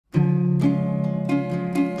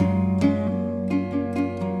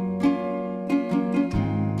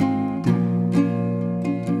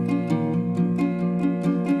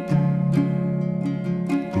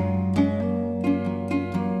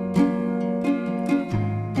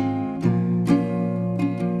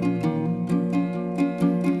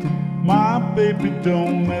baby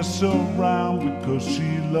don't mess around, because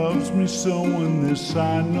she loves me so, and this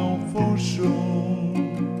I know for sure.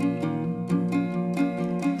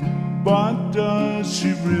 But does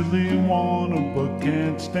she really wanna, but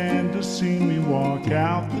can't stand to see me walk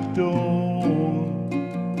out the door?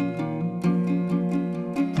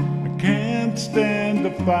 I can't stand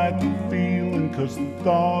to fight the feeling, 'cause the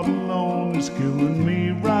thought alone is killing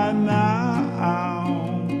me right now.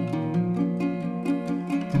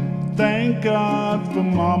 Thank God for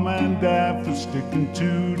Mom and Dad for sticking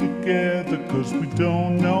two together, 'cause we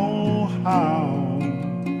don't know how.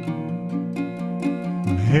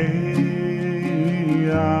 Hey,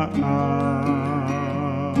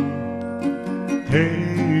 hey, hey,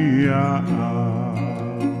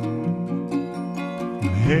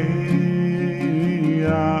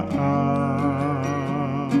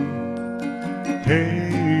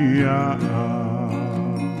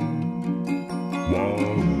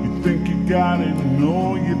 You think you got it,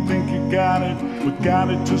 no, you think you got it, but got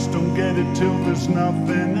it, just don't get it till there's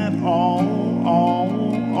nothing at all.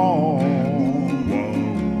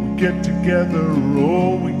 We get together,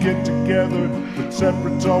 oh, we get together, but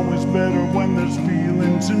separate's always better when there's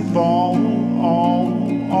feelings involved.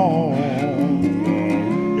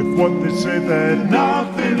 If what they say that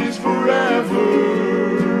nothing is forever,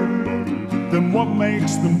 then what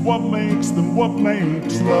makes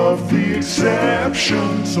love the exception?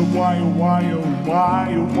 So why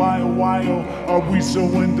are we so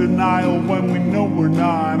in denial when we know we're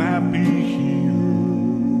not happy here?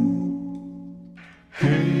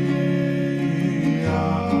 Hey,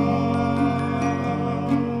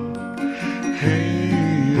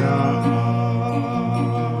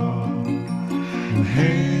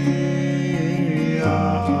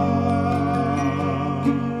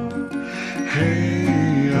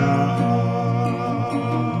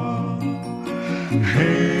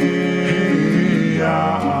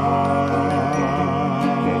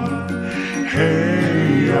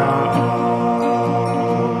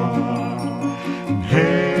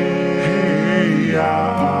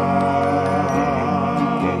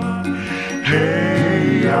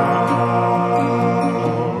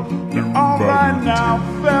 Alright now,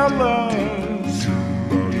 fellas.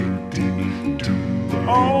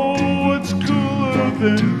 Oh, it's cooler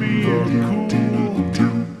than being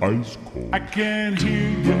cool. Ice cold. I can't hear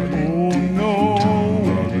you, oh no.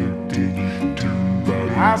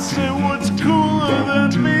 I say what's cooler than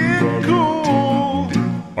being cool.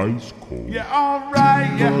 Ice cold. Yeah,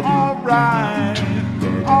 alright, alright.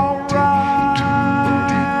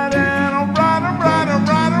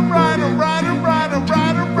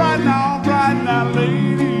 Now,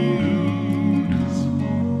 ladies,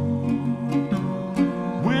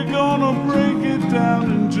 we're gonna break it down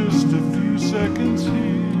in just a few seconds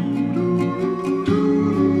here.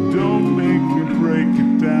 Don't make me break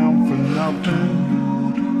it down for nothing.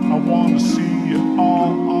 I wanna see you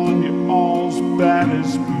all on your all's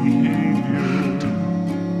baddest behavior.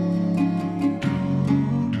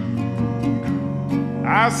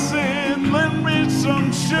 I said, lend me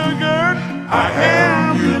some sugar. I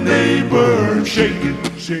am your neighbor. Shake it,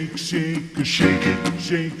 shake, shake, shake it,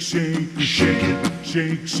 shake, shake, shake it,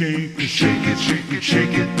 shake, shake, shake it, shake it,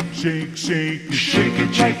 shake it, shake, shake, shake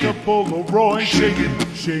it, like a Polaroid. Shake it,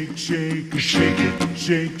 shake, shake, shake it,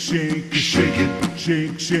 shake, shake, shake it,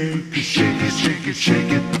 shake, shake, shake it, shake it,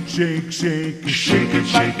 shake it, shake, shake, shake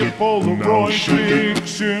it, like a Polaroid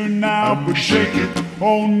picture now. But shake it,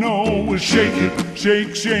 oh no, shake it,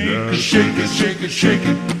 shake, shake, shake it, shake it, shake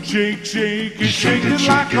it, shake, shake, shake it,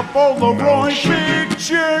 like a Polaroid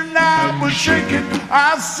picture now. But shake it,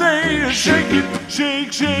 I say, shake it,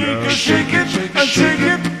 shake, shake, shake it, shake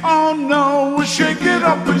it, oh no, shake it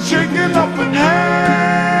up and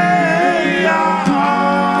hey.